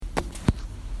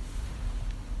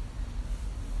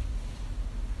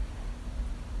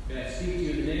May I speak to you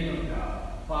in the name of God,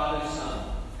 Father,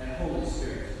 Son, and Holy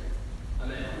Spirit.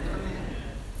 Amen.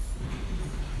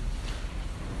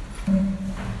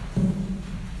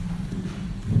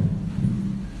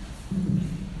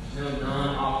 No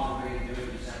non-awkward way to do it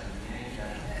except for the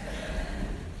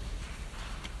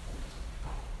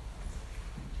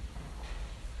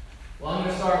Well, I'm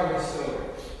going to start with a story.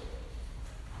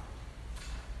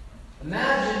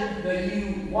 Imagine that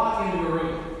you walk into a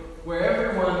room where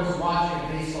everyone's watching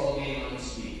a baseball game on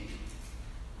TV.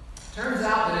 Turns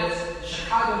out that it's the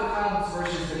Chicago Cubs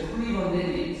versus the Cleveland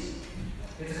Indians.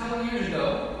 It's a couple of years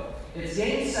ago. It's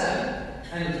Game 7,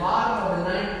 and the bottom of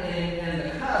the ninth inning, and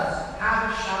the Cubs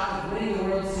have a shot at winning the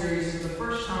World Series for the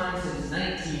first time since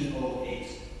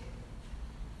 1908.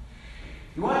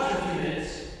 You watch for a few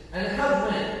minutes, and the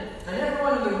Cubs win, and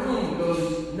everyone in the room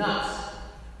goes nuts.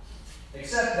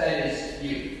 Except that is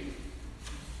you.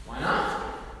 Why not?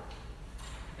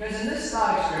 Because in this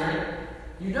thought experiment,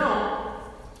 you don't,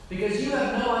 because you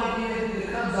have no idea who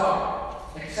the Cubs are,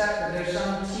 except that there's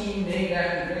some team named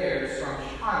after Bears from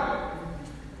Chicago.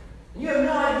 You have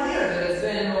no idea that it's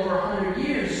been over 100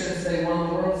 years since they won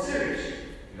the World Series.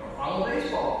 You don't follow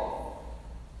baseball.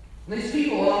 And these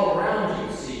people all around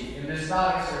you, see, in this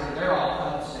thought experiment, they're all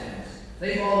Cubs fans.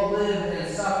 They've all lived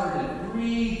and suffered and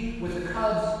breathed with the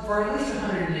Cubs for at least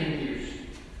 108 years.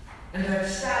 And they're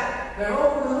ecstatic. They're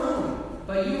over the moon.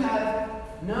 But you have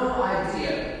no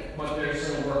idea what they're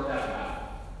so worked up about.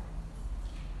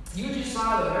 You just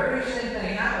saw the very same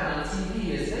thing happen on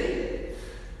TV as they did.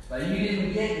 But you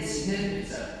didn't get the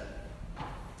significance of it.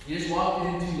 You just walked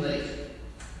in too late.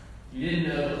 You didn't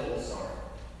know the whole story.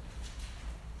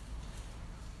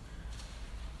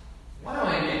 What am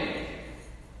I getting?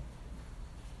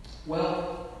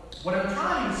 Well, what I'm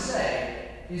trying to say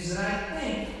is that I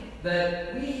think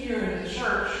that we here in the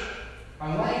church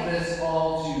are like this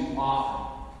all too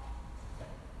often.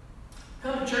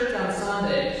 Come to church on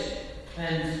Sundays,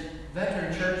 and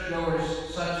veteran churchgoers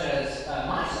such as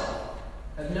myself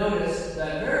have noticed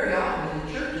that very often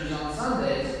in churches on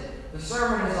Sundays, the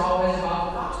sermon is always about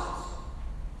the Gospels.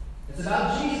 It's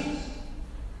about Jesus.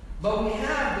 But we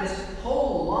have this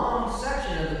whole long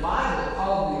section of the Bible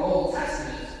called the Old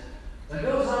Testament that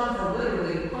goes on for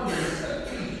literally hundreds of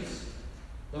pages.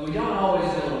 But we don't always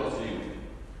know what to do.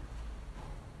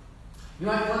 You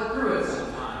might flip through it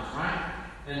sometimes, right?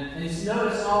 And you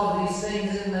notice all of these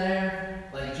things in there,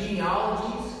 like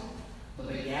genealogies, the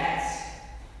begats,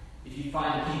 if you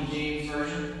find the King James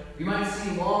Version. You might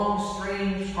see long,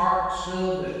 strange parts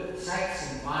filled with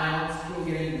sex and violence, people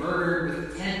getting murdered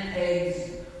with tent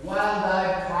pegs,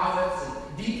 wild-eyed prophets,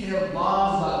 and detailed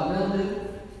laws about mildew.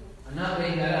 I'm not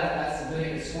making that up. That's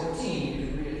Leviticus 14. You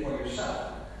can read it for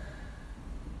yourself.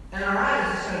 And our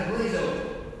eyes just kind of glaze over.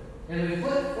 And we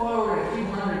flip forward a few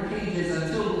hundred pages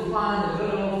until we find the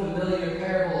good old familiar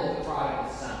parable of the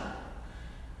prodigal son.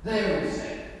 There we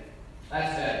say,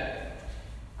 that's better.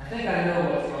 I think I know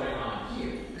what's going on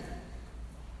here.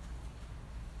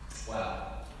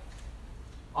 Well,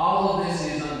 all of this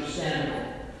is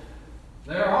understandable.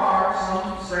 There are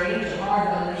some strange and hard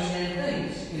to understand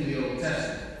things in the Old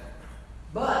Testament.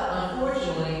 But,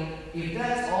 unfortunately, if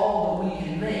that's all that we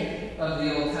can make of the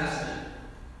Old Testament,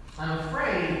 I'm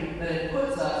afraid that it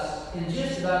puts us in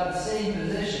just about the same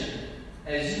position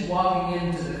as you walking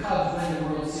into the Cubs winning the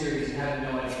World Series and having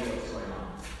no idea what's going on.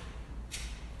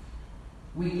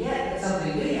 We get that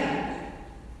something did happen,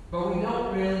 but we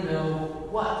don't really know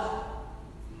what.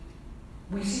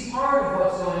 We see part of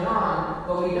what's going on,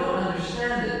 but we don't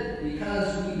understand it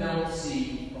because we don't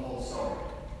see the whole story.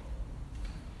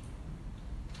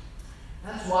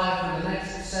 That's why for the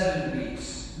next 7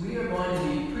 weeks, we are going to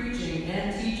be preaching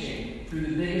and teaching through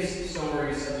the biggest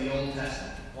stories of the Old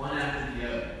Testament, one after the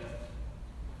other.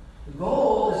 The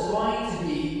goal is going to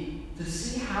be to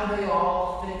see how they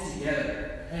all fit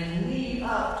together and lead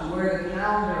up to where the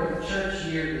calendar of the church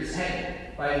year is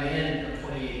headed by the end of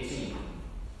 2018.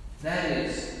 That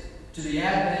is, to the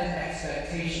Advent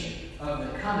expectation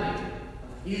of the coming of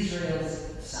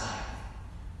Israel's Messiah.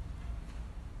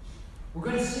 We're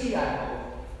going to see, I hope,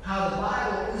 how the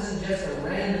Bible isn't just a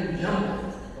random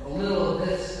jumble of a little of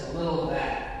this and a little of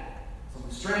that.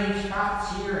 Some strange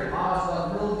prophets here and laws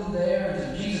about mildew there and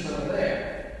some Jesus over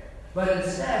there. But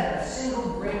instead, a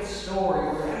single great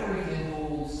story where everything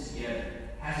holds together,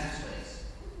 has its place.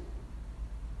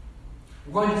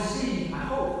 We're going to see, I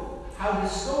hope, how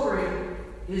this story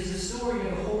is the story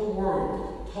of the whole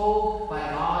world, told by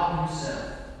God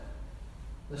Himself.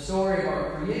 The story of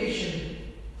our creation,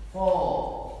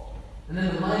 fall, and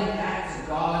then the mighty acts of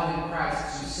God in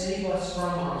Christ to save us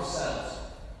from ourselves,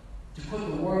 to put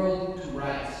the world to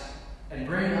rights, and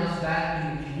bring us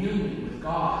back into communion with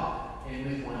God and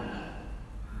with one another.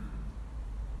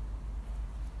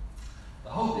 The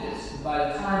hope is that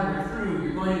by the time we're through,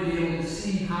 you're going to be able to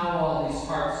see how all these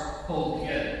parts hold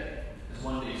together as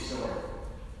one big story.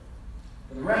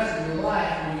 For the rest of your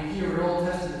life, when you hear an Old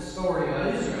Testament story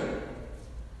about Israel,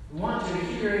 we want you to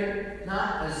hear it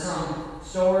not as some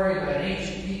story about an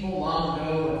ancient people long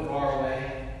ago and far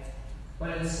away,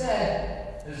 but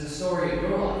instead as the story of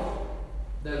your life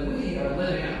that we are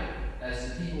living out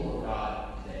as the people of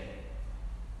God today.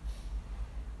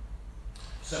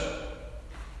 So,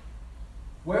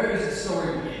 where does the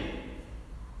story begin?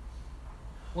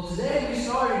 Well, today we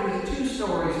started with two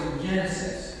stories from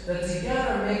Genesis that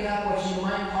together make up what you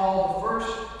might call the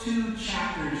first two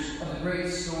chapters of the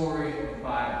great story of the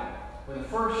Bible, or the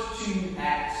first two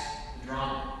acts of the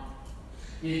drama.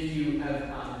 If you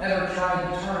have ever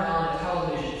tried to turn on a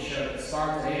television show that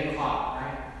starts at 8 o'clock,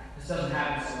 right? This doesn't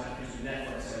happen so much because we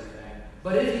Netflix everything.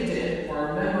 But if you did, or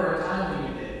remember a time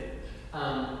when you did,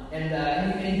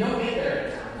 and you don't get there at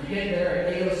a time. You get there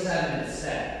at 8:07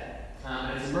 instead.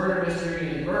 It's a murder mystery,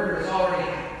 and the murder is already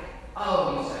happened.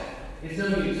 Oh, you say. It's no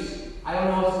use. I don't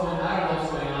know what's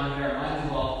going on here. I might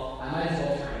as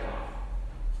well turn it off.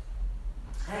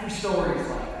 Every story is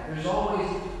like that. There's always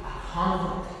a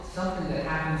conflict, something that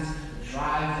happens that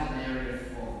drives the narrative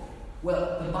forward.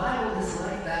 Well, the Bible is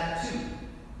like that too.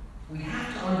 We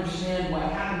have to understand what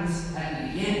happens at the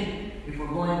beginning if we're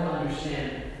going to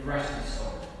understand the rest of the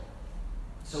story.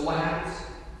 So what happens?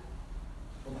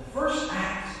 Well, the first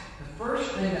act, the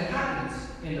first thing that happens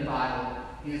in the Bible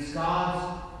is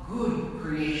God's good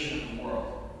creation of the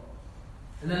world.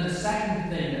 And then the second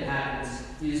thing that happens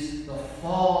is the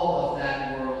fall of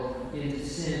that world into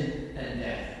sin and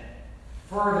death,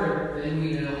 further than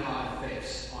we know how to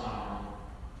fix on our own.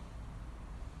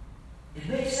 It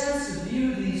makes sense to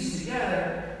view these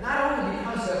together, not only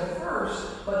because they're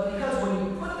first, but because when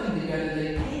you put them together,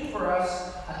 they paint for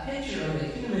us a picture of the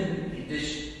human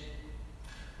condition.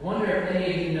 I wonder if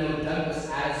any of you know Douglas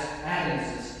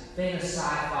Adams' famous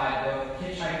sci-fi book,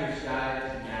 Hitchhiker's Guide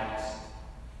to the Galaxy.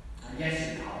 I guess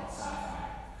you'd call it sci-fi.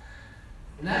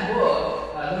 In that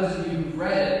book, those of you who've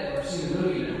read it or seen the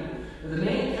movie know, the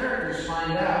main characters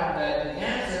find out that the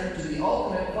answer to the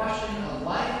ultimate question of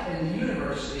life in the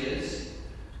universe is,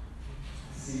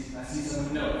 I see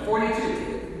some note,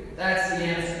 42. That's the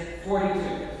answer,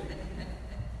 42.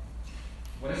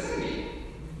 What does that mean?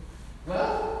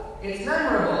 Well, it's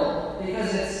memorable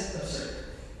because it's absurd.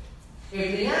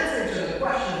 If the answer to the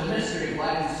question of the mystery of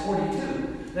life is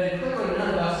 42, then clearly none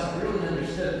of us have really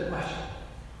understood the question.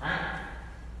 Right?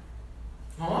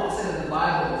 I want to say that the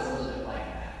Bible is a little bit like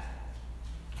that.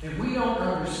 If we don't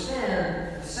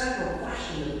understand the central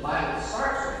question that the Bible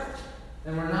starts with,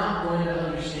 then we're not going to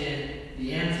understand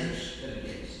the answers that it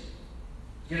gives.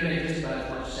 It's going to make just about as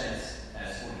much sense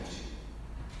as 42.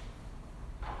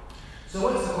 So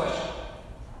what's the question?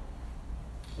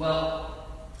 Well,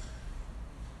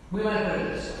 we might put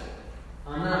it this way.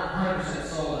 I'm not 100%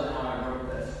 sold on how I wrote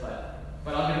this,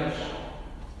 but I'll give it a shot.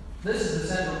 This is the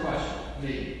central question,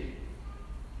 me.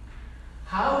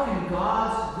 How can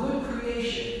God's good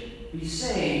creation be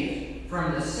saved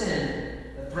from the sin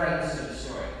that threatens to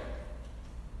destroy it?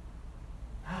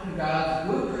 How can God's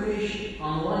good creation,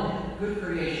 on the one hand, good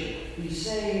creation, be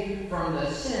saved from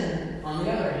the sin, on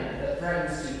the other hand, that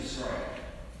threatens to destroy it?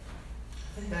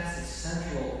 I think that's the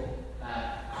central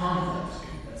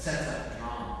conflict that sets up the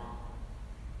drama.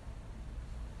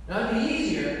 Now, it'd be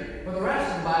easier for the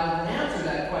rest of the Bible to answer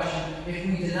that question if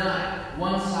we deny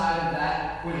one side of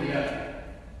that or the other,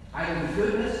 either the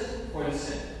goodness or the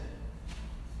sin.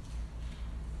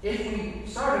 If we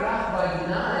started off by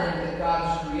denying that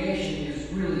God's creation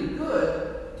is really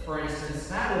good, for instance,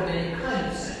 that would make kind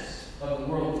of sense of the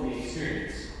world we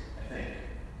experience, I think.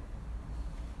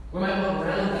 We might look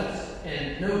around us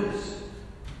and notice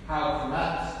how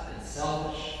corrupt and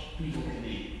selfish people can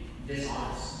be,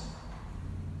 dishonest.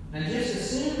 And just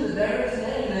assume that there isn't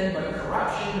anything but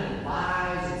corruption and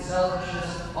lies and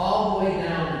selfishness all the way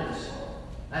down in this world.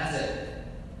 That's it.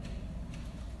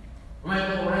 We might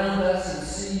look around us and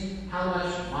see how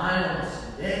much violence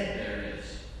and death there is,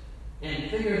 and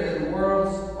figure that the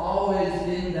world's always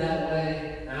been that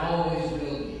way and always will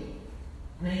be.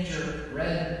 Nature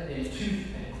red in tooth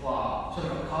and claw,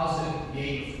 sort of a cosmic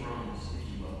Game of Thrones,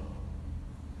 if you will.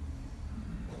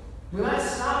 We might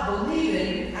stop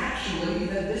believing, actually,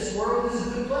 that this world is a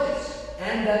good place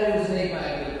and that it was made by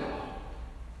a good God.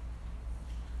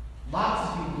 Lots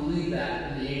of people believe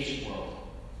that in the ancient world.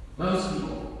 Most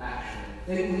people, actually.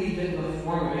 They believed it in the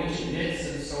form of ancient myths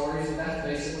and stories, and that's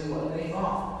basically what they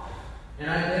thought. And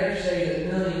I dare say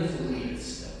that millions believe it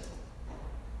still.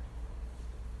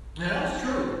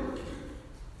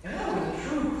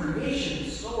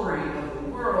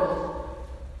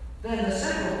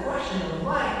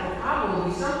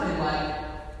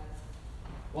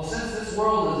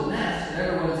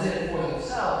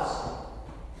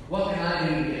 what can I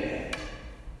do to get ahead?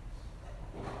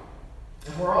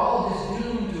 If we're all just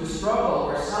doomed to a struggle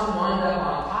where some wind up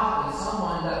on top and some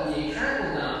wind up being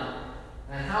trampled down,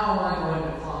 then how am I going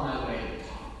to claw my way to the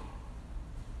top?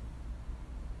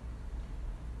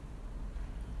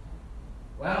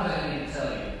 Well, I need to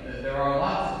tell you that there are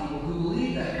lots of people who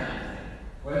believe that kind of thing,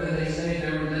 whether they say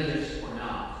they're religious or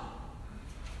not.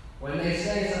 When they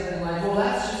say something like, well,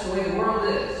 that's just the way the world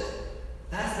is,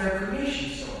 that's their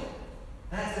creation story.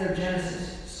 That's their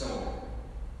Genesis story.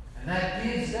 And that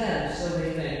gives them, so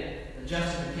they think, the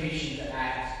justification to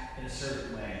act in a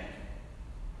certain way.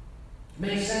 It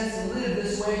makes sense to live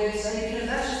this way, they say, because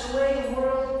that's just the way the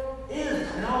world is,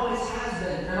 and always has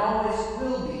been, and always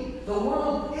will be. The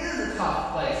world is a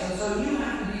tough place, and so you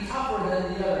have to be tougher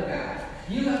than the other guy.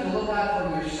 You have to look out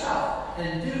for yourself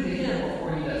and do to him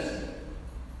before he does to you.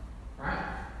 Right?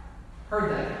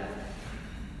 Heard that?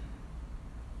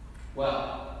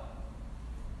 Well,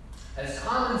 as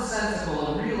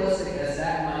commonsensical and realistic as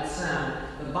that might sound,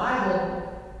 the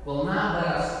Bible will not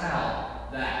let us tell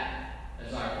that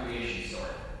as our creation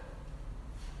story.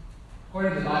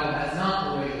 According to the Bible, that's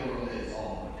not the way the world is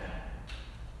all the way down.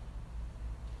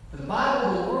 For the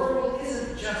Bible, the world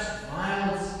isn't just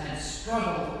violence and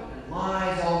struggle and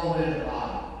lies all the way to the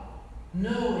bottom.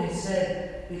 No,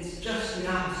 instead, it's just the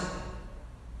opposite.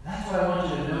 That's what I want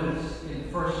you to notice in the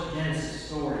first Genesis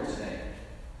story today.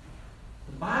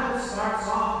 The Bible starts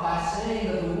off by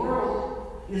saying that the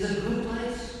world is a good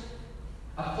place,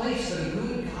 a place that a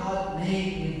good God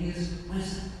made in his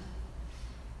wisdom.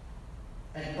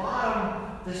 At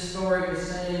bottom, this story is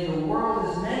saying the world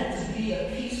is meant to be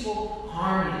a peaceful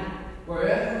harmony, where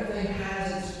everything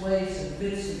has its place and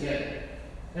fits together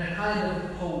in a kind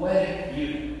of poetic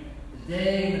view. The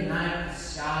day, the night, the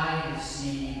sky, the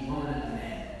sea, the woman and the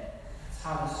man. That's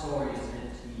how the story is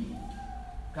meant to be.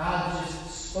 God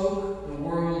just spoke the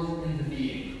world into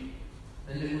being,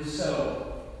 and it was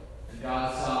so, and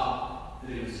God saw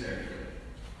that it was very good.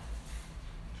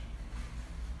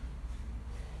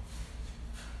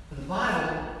 For the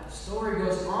Bible, the story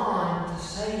goes on to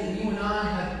say that you and I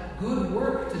have good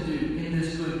work to do in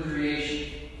this good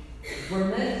creation. We're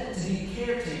meant to be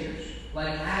caretakers,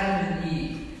 like Adam and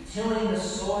Eve, tilling the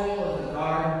soil of the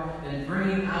garden and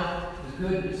bringing out the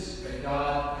goodness that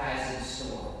God has in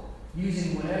store,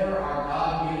 using whatever our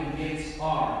God-given gifts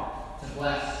are to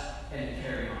bless and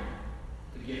carry on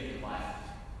the gift of life.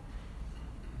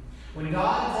 When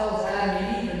God tells Adam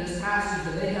and Eve in this passage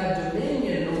that they have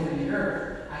dominion over the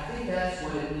earth, I think that's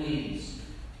what it means.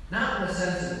 Not in the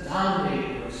sense of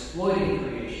dominating or exploiting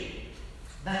creation.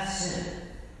 That's sin.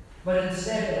 But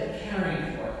instead of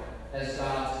caring for it as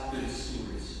God's good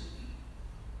stewards.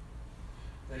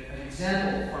 An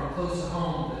example from close to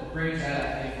home that brings out,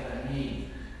 I think, what I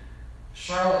mean.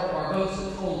 Charlotte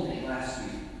Barbosa told me last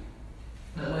week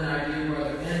that when our dear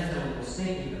brother Anton was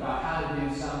thinking about how to do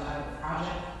some type of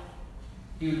project,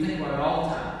 he would think about it all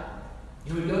the time.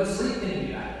 He would go to sleep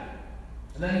thinking about it.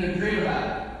 And then he would dream about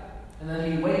it. And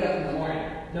then he'd wake up in the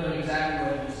morning knowing exactly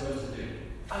what he was supposed to do.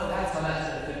 Oh, that's how that's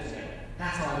going to fit together.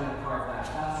 That's how I'm going to carve that.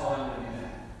 That's how I'm going to do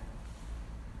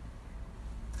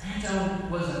that.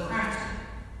 Anton was a craftsman,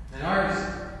 an artist,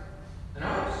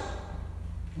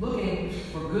 looking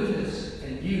for goodness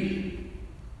and beauty,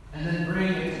 and then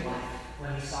bringing it to life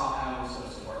when he saw how it was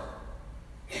supposed to work.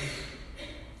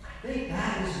 I think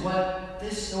that is what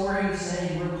this story is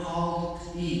saying we're called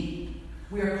to be.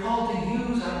 We are called to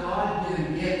use our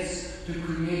God-given gifts to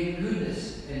create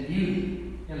goodness and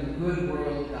beauty in the good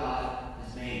world God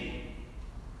has made.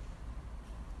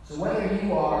 So whether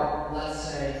you are, let's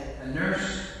say, a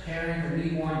nurse caring for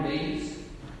newborn babies,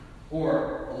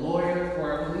 or a lawyer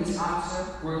or a police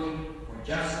officer working for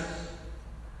justice,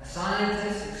 a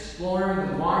scientist exploring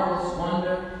the marvelous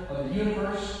wonder of the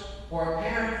universe, or a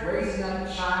parent raising up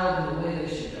a child in the way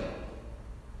they should go,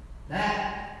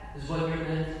 that is what you're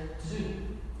meant to do.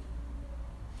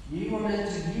 You are meant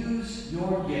to use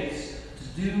your gifts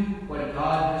to do what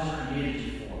God has created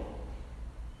you for.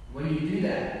 When you do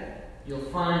that, you'll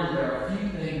find that there are few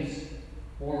things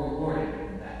more rewarding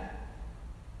than that.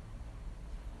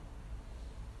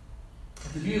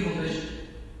 It's a beautiful vision.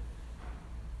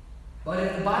 But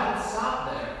if the Bible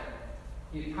stopped there,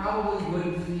 it probably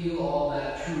wouldn't feel all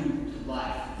that true to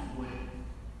life, would it?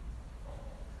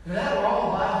 If that were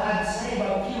all the Bible had to say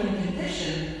about the human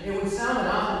condition, it would sound an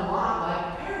awful lot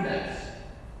like paradise.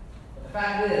 But the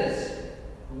fact is,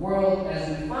 the world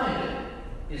as we find it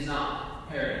is not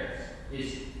paradise,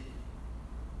 is it?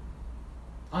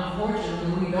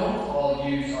 Unfortunately, we don't all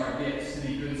use our gifts to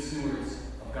be good stewards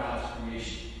of God's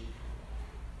creation.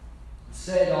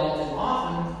 Instead, all too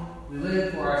often, we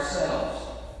live for ourselves,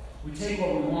 We take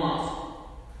what we want,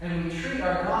 and we treat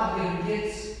our God-given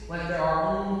gifts like they're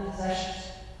our own possessions.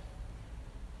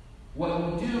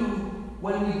 What we do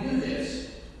when we do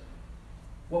this,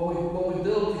 what we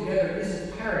build together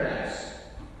isn't paradise,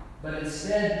 but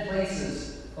instead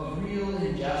places of real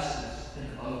injustice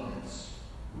and ugliness,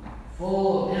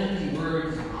 full of empty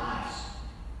words and lies,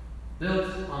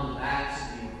 built on the backs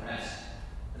of the oppressed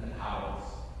and the powerless.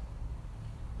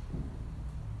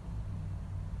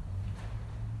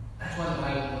 That's why the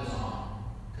Bible goes on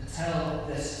to tell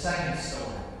this second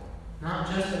story, not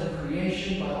just of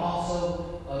creation, but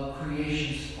also of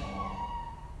creation's fall.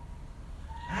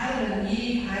 Adam and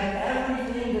Eve had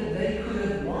everything that they could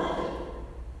have wanted,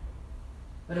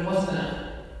 but it wasn't enough.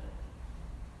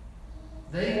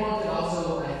 They wanted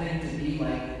also, I think, to be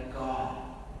like God.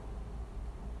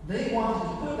 They wanted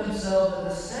to put themselves at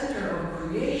the center of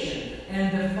creation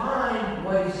and define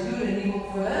what is good and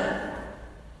evil for them.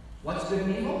 What's good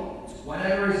and evil? It's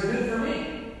whatever is good for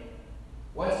me.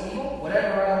 What's evil?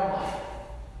 Whatever I don't like.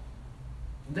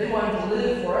 They wanted to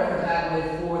live forever that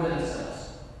way for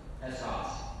themselves as gods.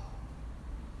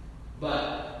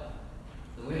 But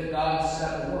the way that God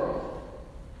set up the world,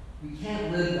 we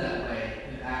can't live that way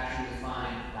and actually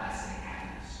find lasting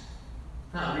happiness.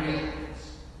 Not real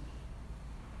happiness.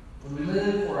 When we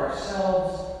live for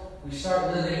ourselves, we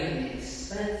start living at the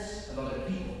expense of other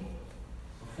people.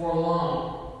 Before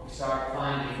long, we start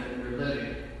finding that we're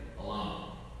living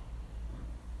alone.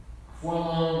 Before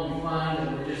long, we find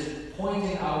that we're just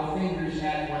pointing our fingers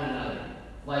at one another,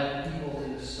 like people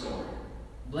in the story,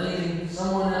 blaming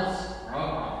someone else for our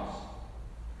problems.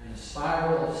 And the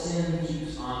spiral of sin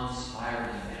keeps on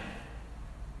spiraling down.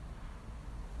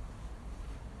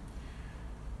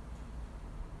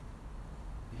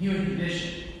 The human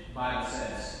condition, the Bible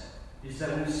says, is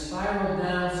that we've spiraled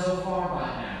down so far by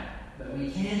now that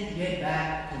we can't get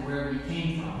back to where we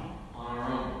came from on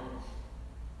our own.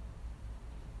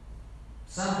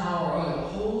 Somehow or other, the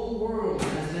whole world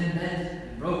has been bent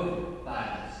and broken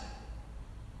by this.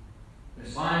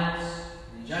 There's violence,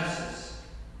 injustice,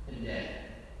 and death.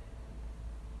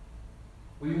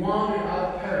 We wandered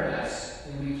out of paradise,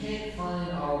 and we can't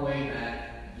find our way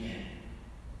back again.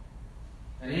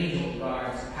 An angel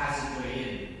guards the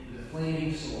passageway in with a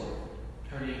flaming sword,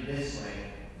 turning this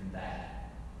way and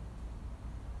that.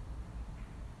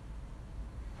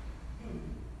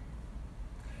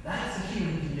 That's the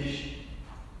human condition.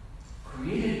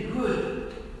 Created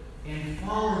good and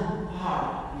fallen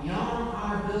apart beyond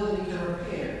our ability to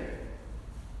repair.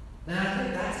 Then I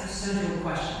think that's the central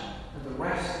question that the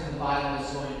rest of the Bible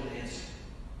is going to answer.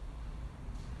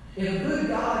 If a good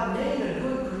God made a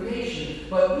good creation,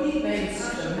 but we made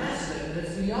such a mess of it that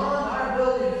it's beyond our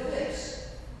ability to fix,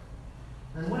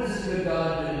 then what is the good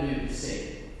God going to do to save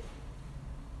it?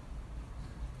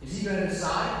 Is he going to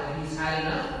decide that he's had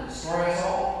enough and destroy us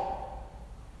all?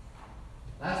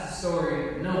 That's the story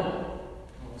of Noah.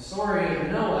 Well, the story of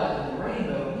Noah and the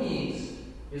rainbow means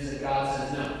is that God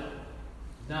says no.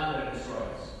 He's not going to destroy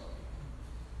us.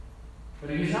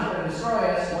 But if he's not going to destroy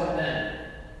us, what then?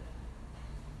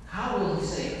 How will he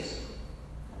save us?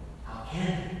 How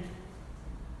can he?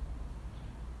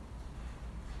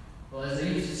 Well, as they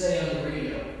used to say on the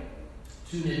radio,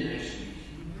 tune in next week.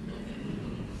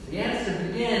 The answer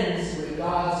begins with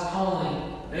God's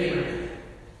calling of Abraham.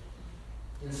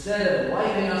 Instead of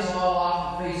wiping us all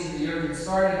off the face of the earth and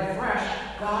starting afresh,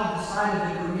 God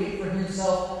decided to create for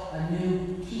himself a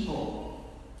new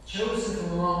people, chosen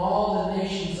from among all the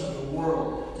nations of the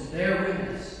world to bear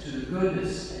witness to the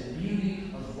goodness and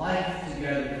beauty of life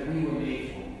together that we were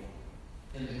made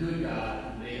for, and the good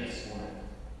God who made us for it.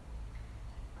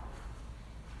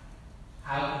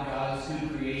 How can God's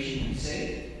good creation be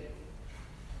saved?